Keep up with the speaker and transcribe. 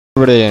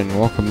Everybody, and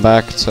welcome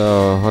back to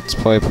Let's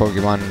Play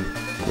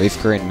Pokemon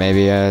Leaf Green.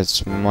 Maybe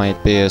it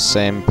might be the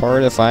same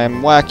part if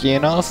I'm wacky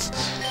enough.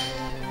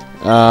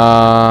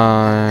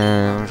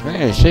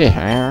 Let's see.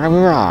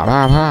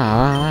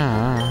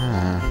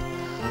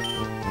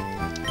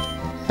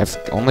 I've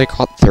only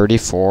caught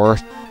 34.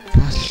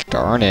 Gosh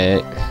darn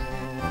it.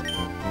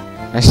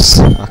 I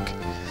suck.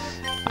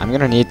 I'm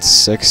gonna need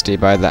 60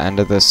 by the end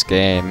of this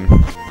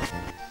game.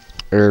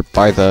 Or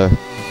by the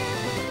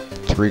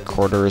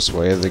 3/4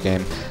 way of the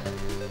game.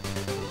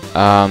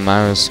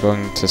 I was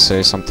going to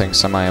say something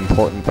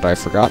semi-important, but I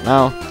forgot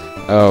now.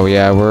 Oh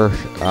yeah, we're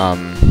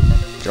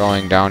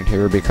going down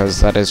here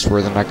because that is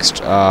where the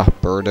next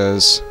bird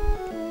is.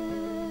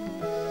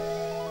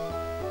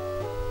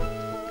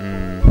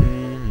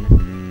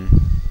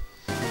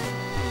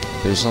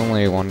 There's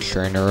only one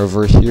trainer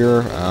over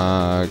here.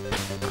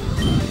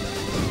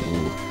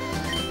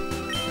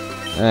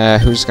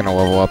 Who's gonna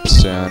level up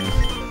soon?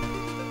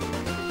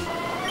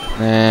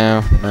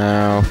 No.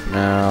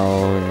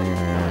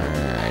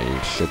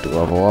 You should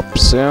level up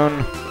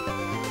soon.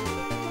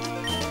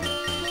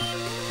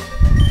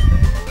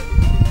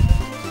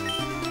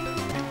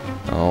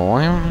 Oh,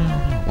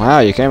 wow,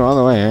 you came all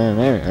the way.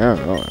 Maybe.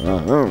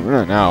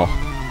 No.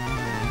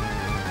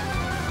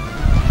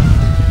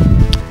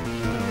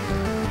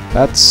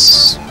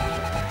 That's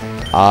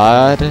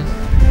odd.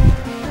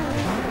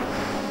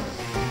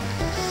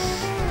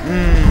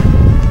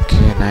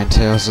 Okay,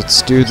 Ninetales,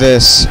 let's do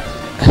this.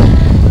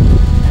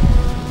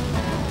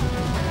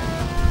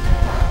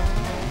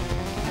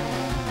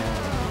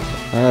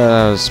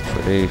 That was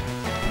pretty.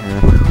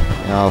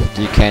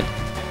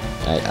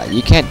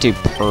 You can't do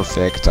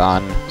perfect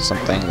on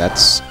something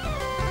that's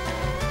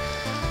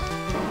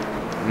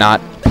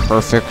not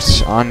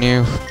perfect on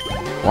you.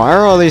 Why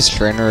are all these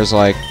trainers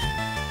like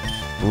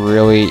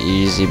really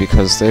easy?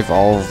 Because they've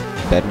all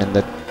been in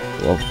the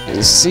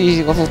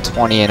level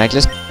 20, and I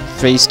just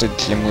faced a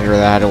gym leader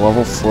that had a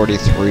level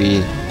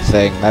 43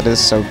 thing. That is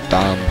so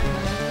dumb.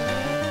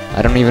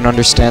 I don't even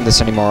understand this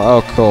anymore.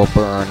 Oh, cool,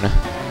 burn.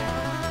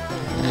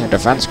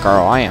 Defense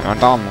girl, I am a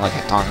dumb like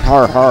a tongue.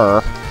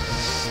 Her.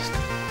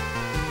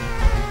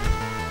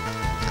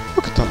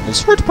 Look at him,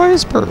 he's hurt by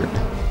his bird.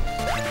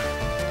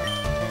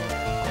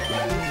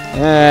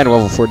 And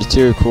level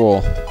 42,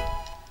 cool.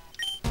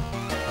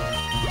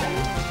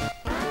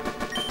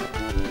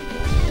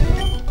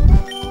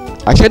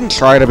 I shouldn't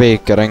try to be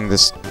getting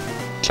this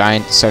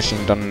giant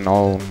session done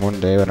all in one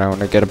day, but I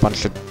want to get a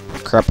bunch of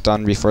crap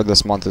done before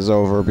this month is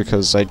over,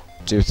 because I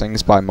do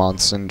things by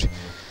months and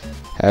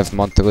have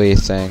monthly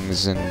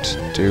things and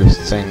do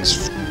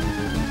things,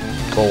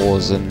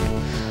 goals, and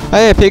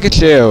hey,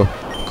 Pikachu!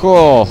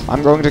 Cool,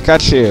 I'm going to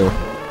catch you.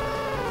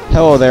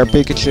 Hello there,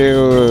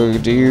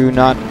 Pikachu. Do you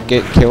not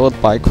get killed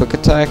by quick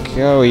attack?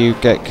 Oh, you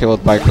get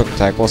killed by quick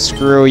attack. Well,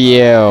 screw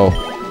you.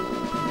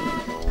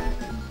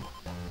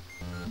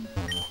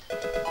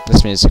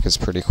 This music is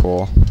pretty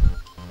cool.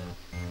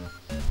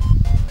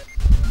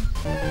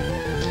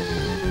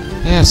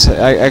 Yes,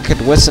 I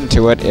could listen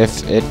to it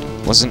if it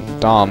wasn't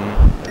dumb.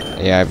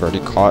 Yeah, I've already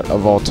caught a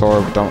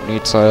Voltorb. Don't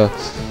need to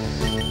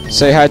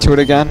say hi to it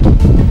again.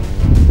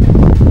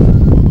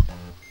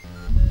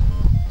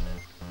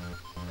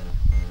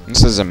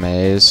 This is a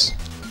maze.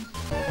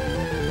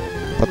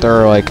 But there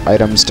are like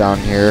items down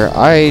here.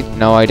 I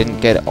know I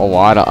didn't get a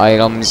lot of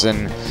items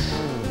in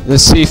the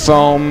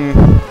Seafoam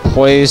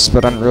place,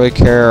 but I don't really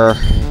care.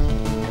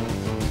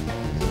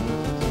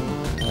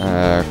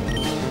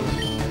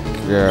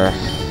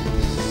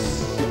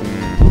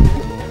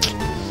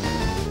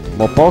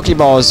 Well,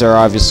 Pokeballs are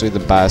obviously the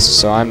best,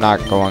 so I'm not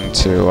going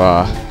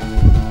to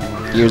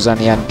use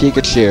any on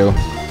Pikachu.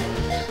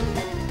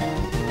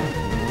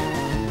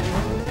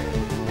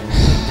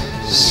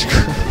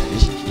 Screw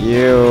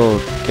you!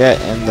 Get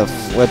in the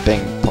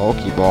flipping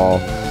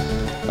Pokeball.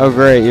 Oh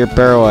great, you're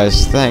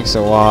paralyzed. Thanks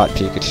a lot,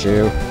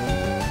 Pikachu.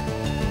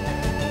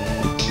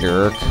 You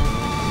jerk.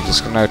 I'm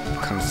just gonna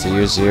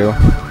confuse you.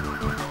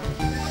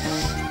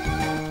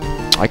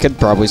 I could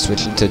probably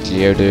switch into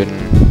Geodude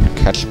and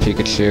catch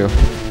Pikachu.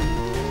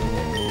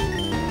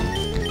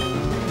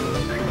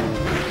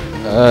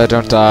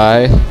 Don't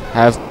die.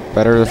 Have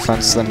better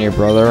defense than your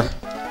brother.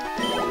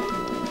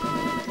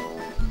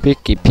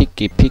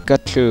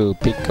 Pikachu.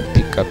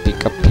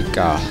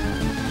 Pika.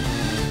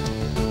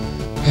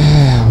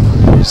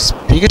 Is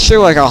Pikachu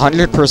like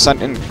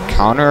 100%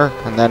 encounter,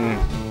 and then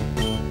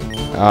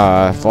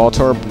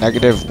Voltorb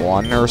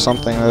 -1 or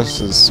something? This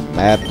is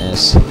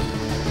madness.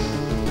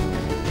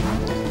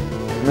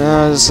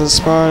 No, this is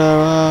part of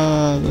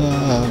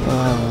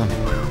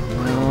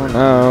oh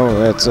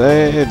no, it's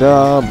a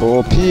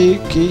double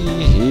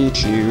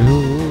Pikachu.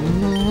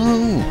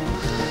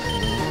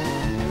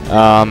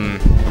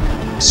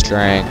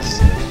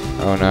 Strength.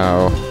 Oh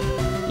no.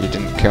 You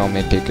didn't kill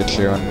me,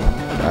 Pikachu, and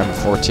I'm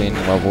 14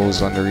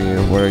 levels under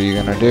you. What are you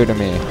gonna do to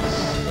me?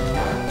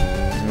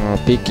 Oh,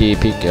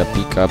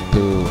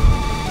 Pika-poo.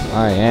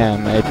 I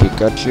am a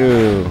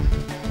Pikachu.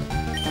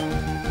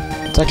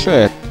 It's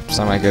actually a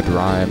semi-good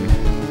rhyme.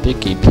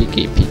 Peeky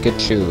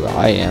Pikachu,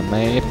 I am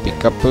a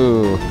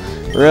Peekaboo.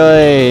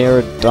 Really?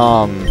 You're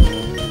dumb.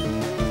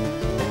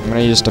 I'm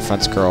gonna use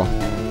Defense Curl.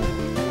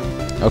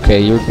 Okay,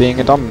 you're being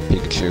a dumb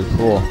Pikachu.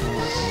 Cool.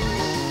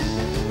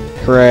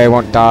 Hooray, I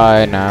won't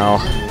die now.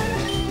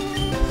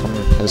 From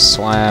his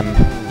slam.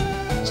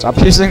 Stop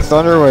using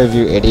Thunder Wave,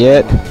 you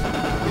idiot.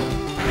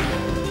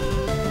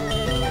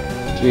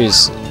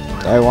 Jeez,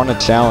 I want a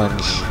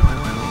challenge.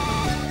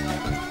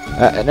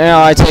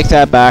 No, I take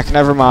that back.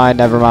 Never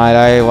mind.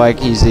 I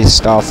like easy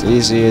stuff.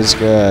 Easy is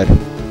good.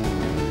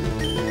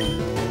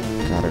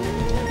 Gotta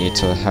need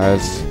to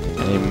have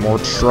any more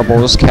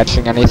troubles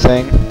catching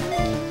anything.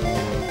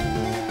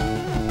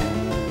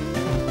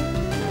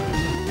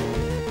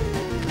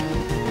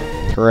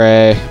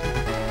 Hooray.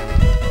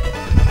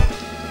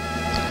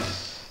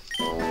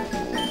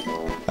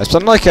 I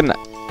spent like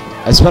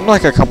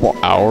a couple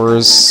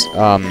hours,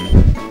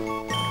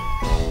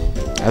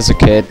 as a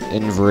kid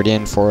in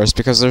Viridian Forest,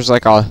 because there's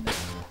like a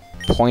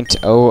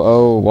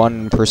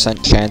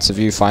 0.001% chance of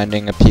you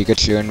finding a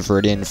Pikachu in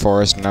Viridian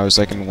Forest, and I was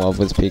like in love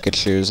with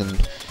Pikachus,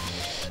 and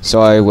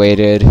so I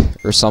waited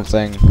or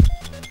something.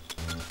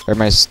 Or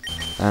I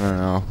don't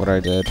know what I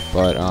did,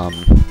 but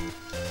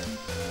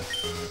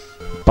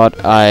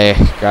I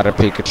got a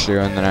Pikachu,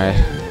 and then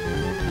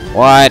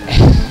what?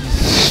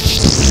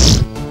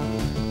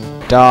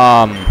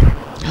 Dumb.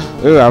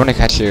 Ooh, I want to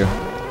catch you.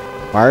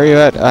 Why are you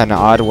at an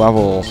odd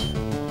level?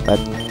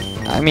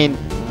 I mean,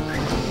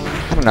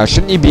 I don't know,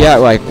 shouldn't you be at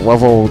like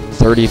level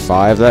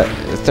 35? That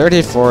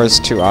 34 is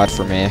too odd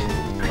for me.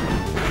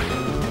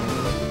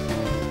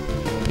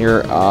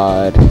 You're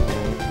odd.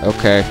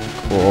 Okay,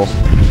 cool.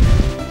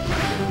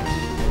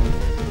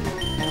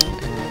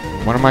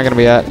 What am I gonna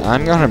be at?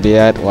 I'm gonna be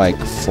at like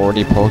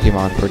 40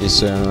 Pokemon pretty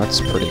soon. That's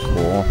pretty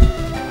cool.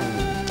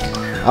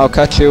 I'll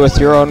catch you with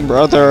your own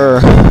brother.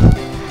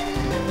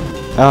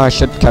 Oh, I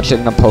should catch it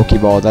in a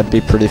Pokeball. That'd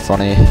be pretty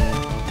funny.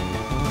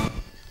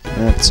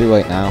 It's too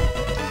late now.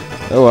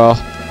 Oh well.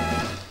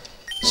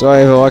 So I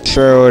have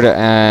Electrode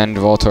and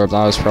Voltorb.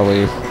 That was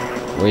probably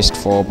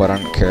wasteful, but I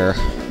don't care.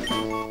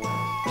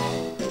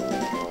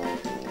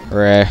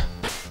 Hooray.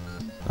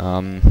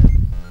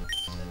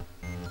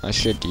 I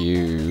should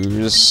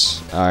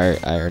use... I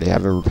already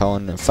have a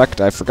Repellent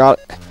effect. I forgot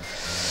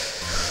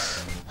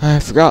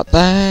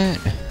that.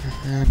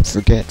 I'm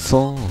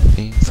forgetful.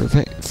 Being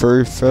forget.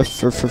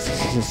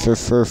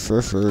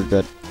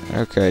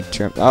 Okay,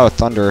 oh,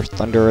 Thunder.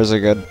 Thunder is a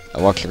good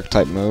electric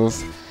type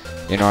move.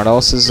 You know what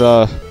else is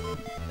a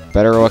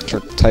better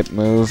electric type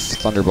move?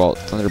 Thunderbolt.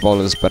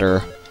 Thunderbolt is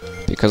better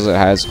because it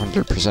has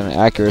 100%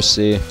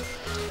 accuracy.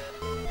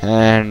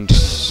 And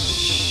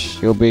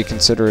you'll be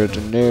considered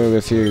a noob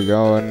if you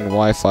go in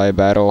Wi-Fi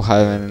battle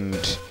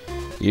and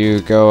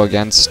you go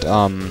against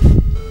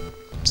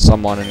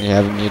someone and you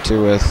have a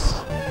Mewtwo with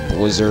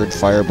Blizzard,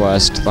 Fire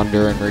Blast,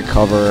 Thunder, and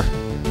Recover.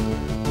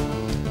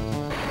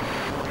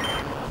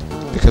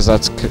 Because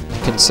that's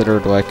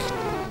considered, like,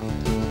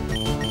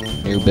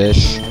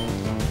 noobish.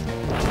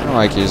 I don't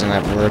like using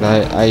that word.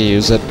 I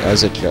use it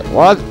as a joke.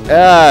 What?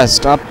 Ah,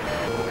 stop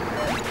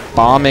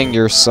bombing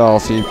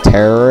yourself, you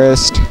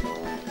terrorist.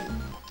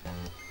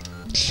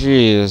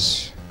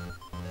 Jeez.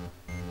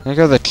 Think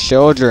of the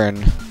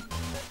children.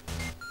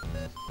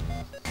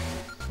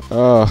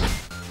 Oh,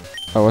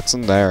 what's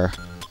in there?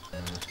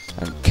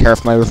 I don't care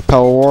if my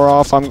Repel wore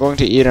off. I'm going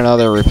to eat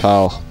another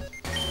Repel.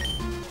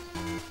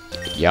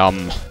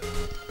 Yum.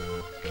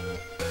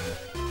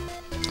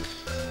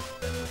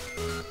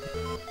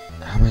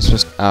 How am I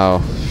supposed to...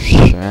 Oh,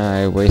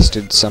 I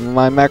wasted some of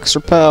my Max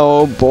Repel.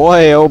 Oh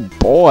boy, oh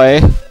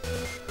boy.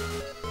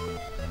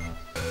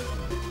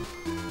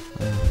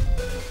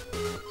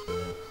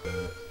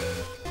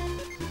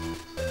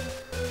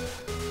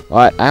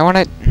 What? I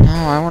wanna... No,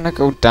 I wanna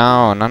go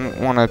down. I don't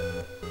wanna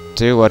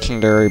do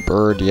Legendary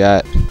Bird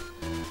yet.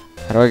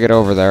 How do I get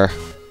over there?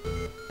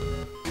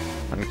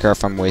 I don't care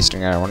if I'm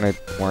wasting it. I wanna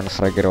learn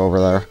how to get over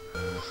there.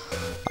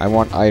 I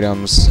want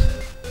items.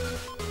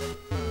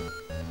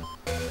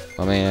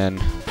 Let me in.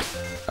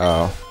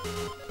 Oh.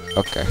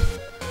 Okay.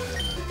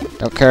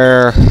 Don't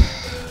care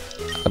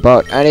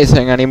about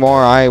anything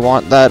anymore. I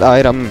want that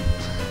item.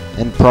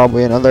 And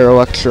probably another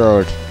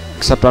Electrode.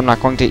 Except I'm not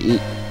going to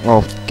eat...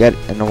 Well, get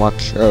an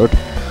Electrode.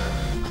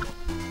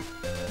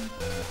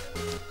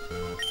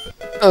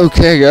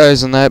 Okay,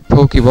 guys, in that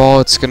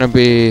Pokeball, it's gonna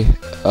be,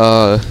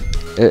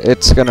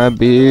 it's gonna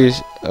be,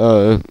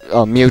 a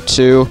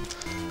Mewtwo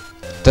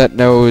that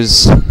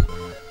knows,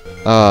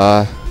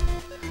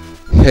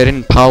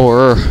 Hidden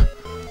Power,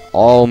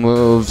 all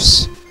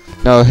moves.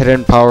 No,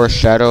 Hidden Power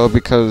Shadow,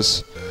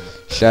 because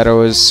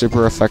Shadow is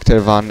super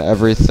effective on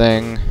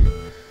everything.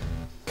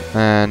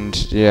 And,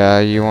 yeah,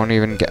 you won't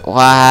even get...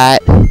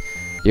 What?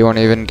 You won't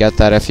even get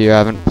that if you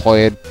haven't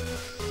played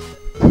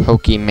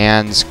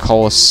Pokemon's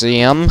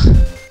Coliseum.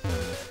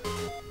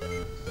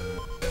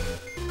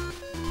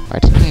 Why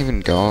didn't I even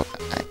go?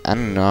 I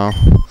don't know.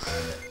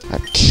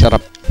 Shut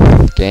up.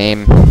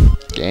 Game.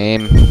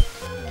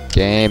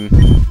 Okay,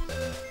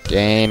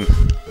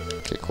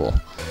 cool.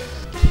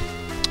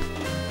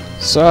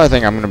 So I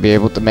think I'm gonna be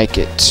able to make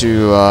it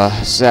to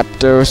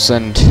Zapdos,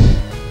 and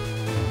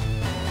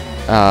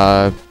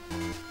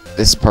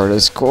this part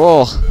is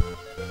cool.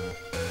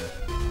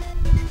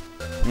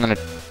 I'm gonna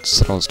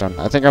settle this down.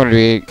 I think I'm gonna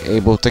be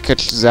able to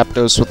catch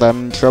Zapdos without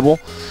any trouble.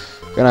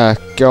 Gonna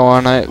go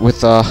on it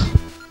with a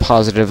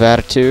positive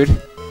attitude.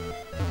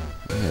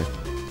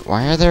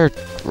 Why are there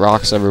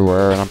rocks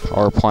everywhere in a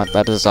power plant?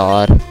 That is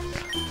odd.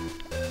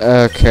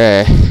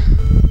 Okay.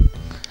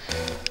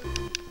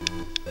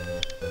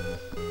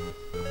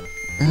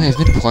 Really, I've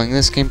been playing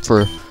this game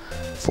for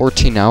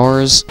 14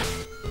 hours.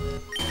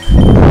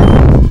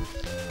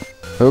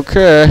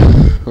 Okay,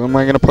 who am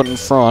I gonna put in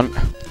front?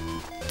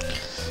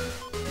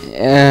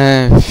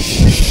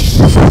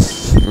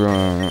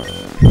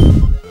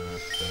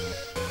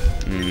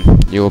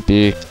 You'll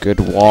be good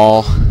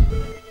wall. Oh,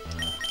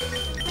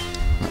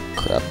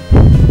 crap.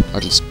 I'll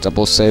just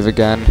double save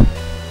again.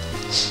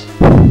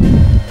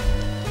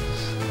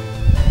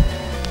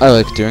 I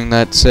like doing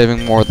that,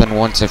 saving more than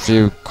once if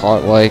you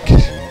caught, like,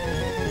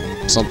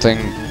 something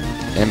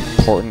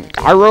important.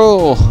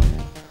 Gyro!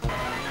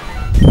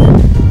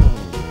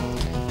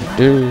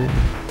 Dude.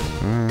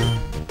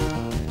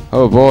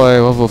 Oh boy,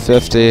 level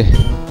 50.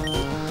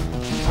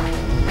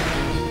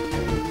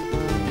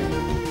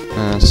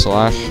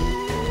 Slash.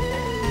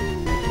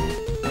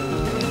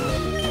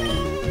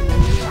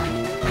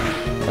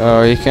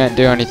 Oh, you can't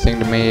do anything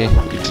to me,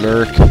 you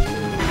jerk.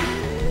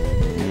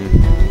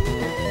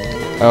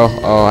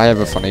 Oh, I have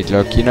a funny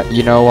joke.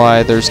 You know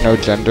why there's no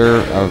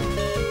gender?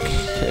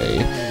 Okay.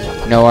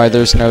 You know why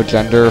there's no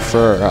gender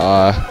for,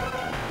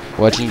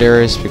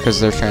 legendaries? Because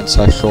they're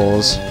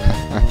transsexuals.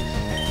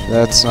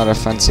 That's not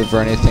offensive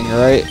or anything,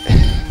 right?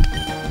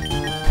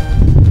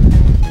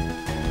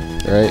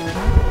 Right?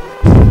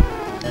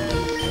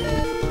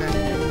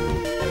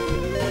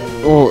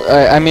 Well,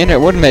 I mean, it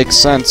would make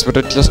sense, but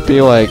it'd just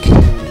be like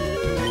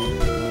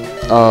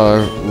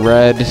a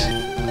red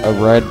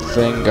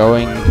thing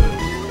going.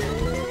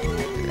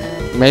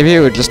 Maybe it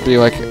would just be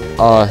like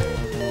a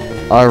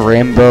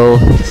rainbow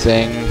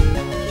thing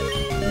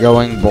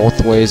going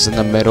both ways in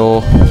the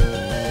middle.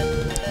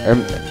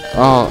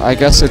 Oh, I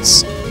guess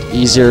it's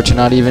easier to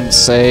not even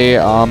say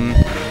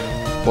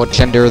what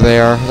gender they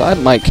are. That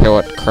might kill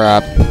it.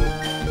 Crap.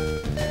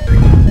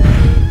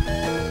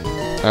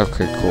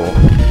 Okay, cool.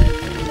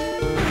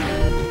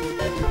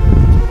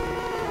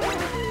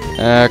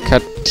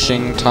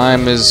 Catching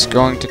time is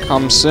going to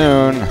come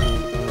soon.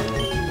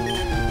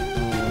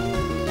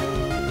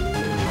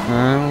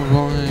 Oh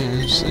boy,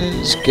 this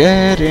is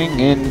getting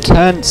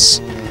intense.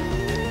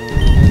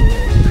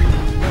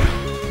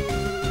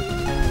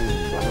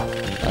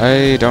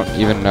 I don't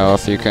even know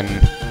if you can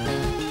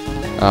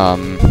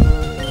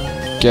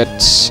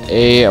get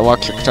a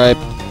electric type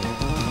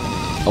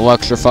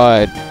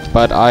electrified,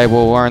 but I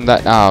will learn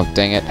that. Oh,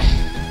 dang it.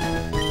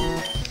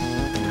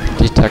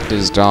 Detect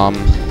is dumb.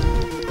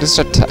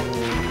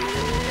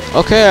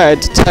 Okay, I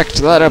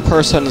detect that a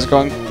person is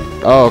going.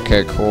 Oh,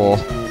 okay, cool.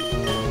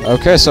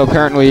 Okay, so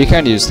apparently you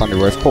can use Thunder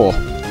Wave. Cool.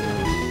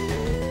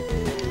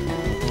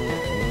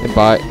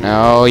 Goodbye.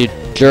 No, you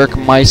jerk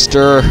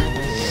meister.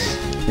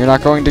 You're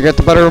not going to get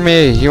the better of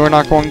me. You are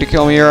not going to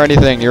kill me or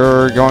anything.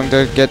 You're going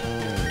to get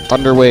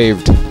Thunder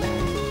Waved.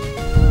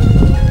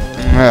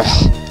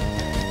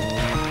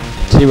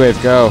 T-Wave,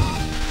 go.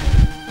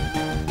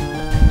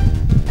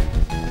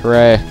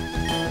 Hooray.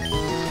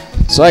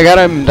 So I got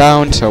him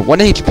down to 1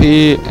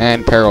 HP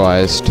and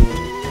paralyzed.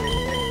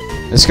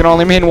 This can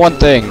only mean one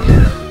thing.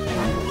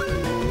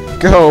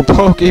 Go,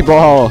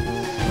 Pokeball!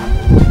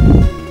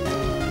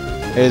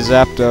 Hey,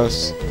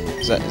 Zapdos.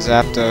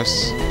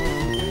 Zapdos.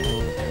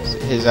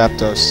 Hey,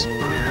 Zapdos.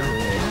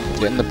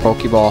 Get in the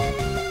Pokeball.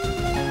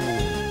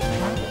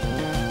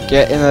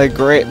 Get in the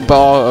Great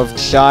Ball of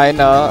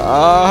China.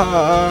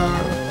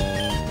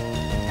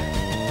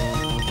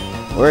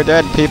 Where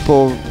dead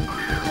people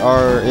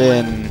are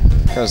in.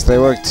 Because they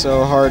worked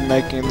so hard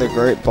making the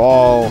Great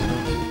Ball.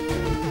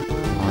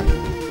 Come on.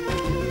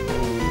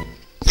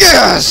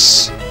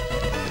 Yes!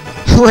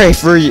 Hooray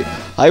for you!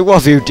 I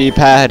love you,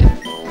 D-pad.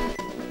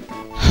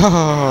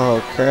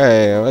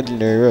 Okay, what do you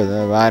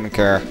do? I don't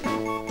care.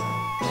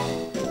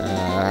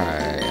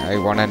 I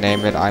want to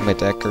name it I'm a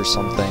Dick or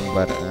something,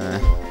 but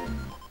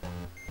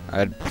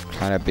I'd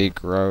kind of be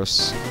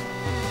gross.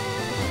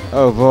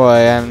 Oh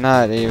boy, I'm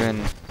not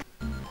even.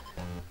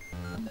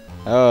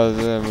 Oh,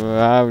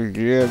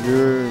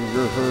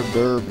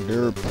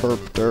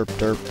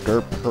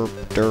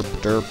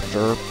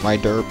 my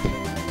derp.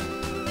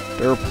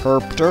 Derp,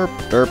 herp, derp,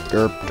 derp, derp, derp, derp, derp,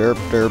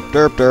 derp,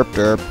 derp,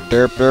 derp,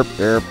 derp, derp,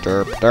 derp,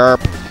 derp,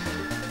 derp.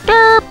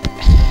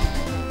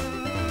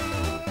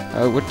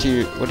 Oh, what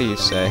do you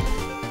say?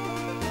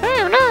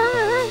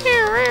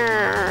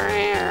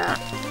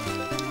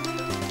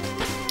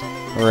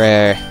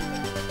 Hooray!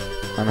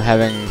 I'm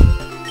having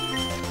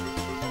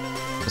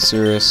a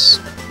serious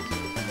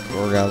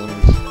orgasm.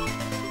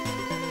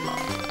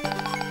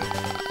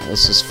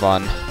 This is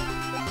fun.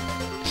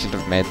 Should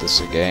have made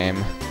this a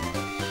game.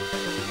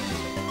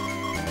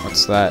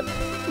 What's that?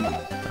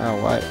 Oh,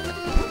 what?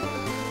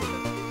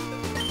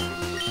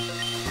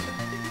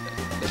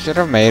 should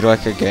have made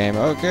like a game.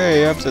 Okay,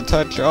 you have to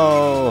touch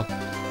all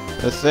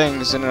the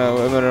things in a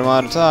limited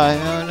amount of time.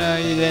 Oh no,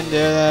 you didn't do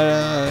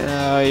that.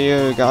 No,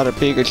 you got a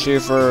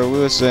Pikachu for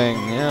losing.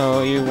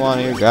 No, you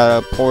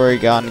got a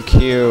Porygon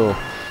Q.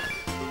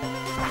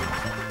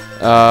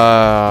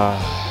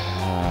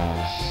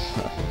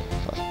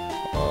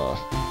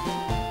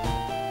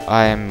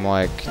 I am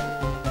like,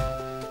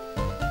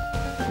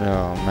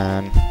 oh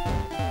man.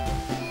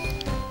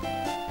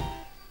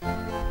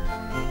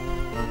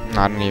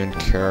 I don't even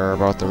care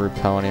about the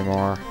repel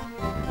anymore.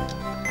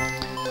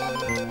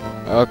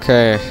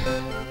 Okay.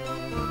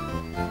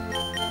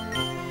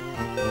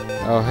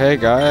 Oh, hey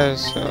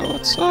guys.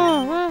 What's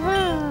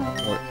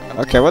up?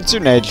 Okay, what's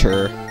your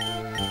nature?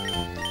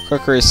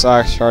 Cookery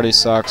sucks, Shardy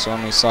sucks,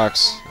 only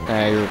sucks.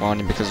 Hey, you're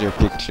only because you're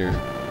Pikachu.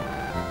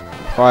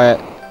 Quiet.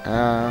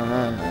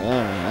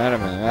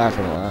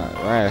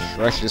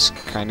 Rush is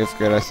kind of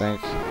good, I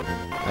think.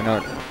 I know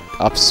it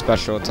ups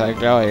special attack.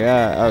 Jolly,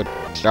 yeah. Oh,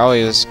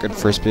 Jolly is good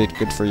for speed,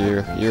 good for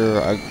you. You're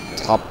a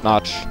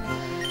top-notch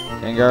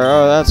Gengar.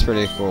 Oh, that's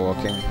pretty cool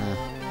looking.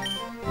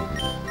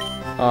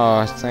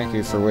 Oh, thank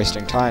you for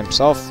wasting time.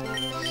 Self.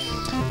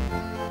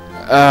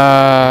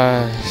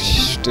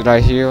 Did I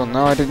heal?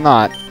 No, I did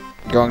not.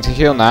 Going to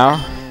heal now.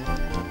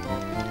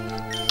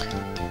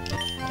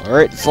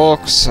 Alright,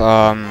 folks,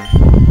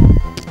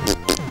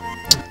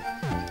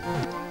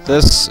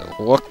 this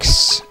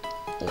looks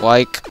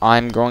like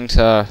I'm going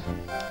to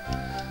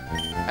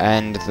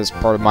end this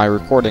part of my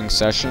recording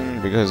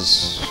session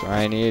because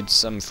I need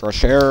some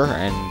fresh air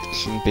and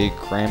shouldn't be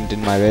crammed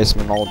in my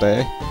basement all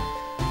day.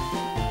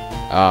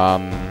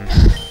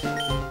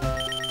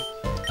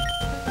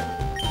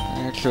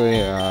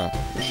 Actually,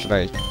 should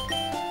I?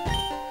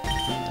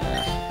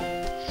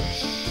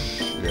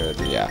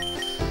 Yeah.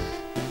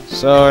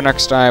 So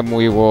next time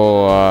we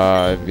will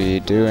be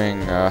doing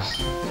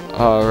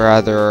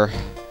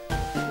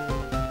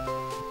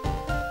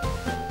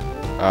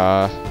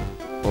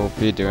we'll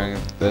be doing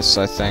this.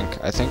 I think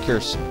I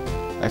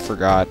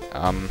forgot.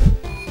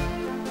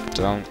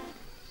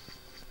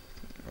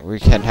 We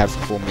can't have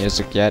cool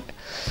music yet.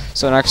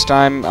 So next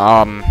time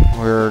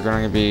we're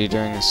going to be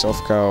doing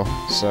Sifco.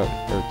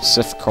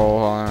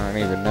 I don't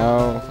even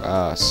know.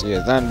 See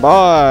you then.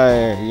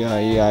 Bye.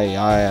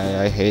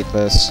 Yeah. I hate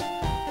this.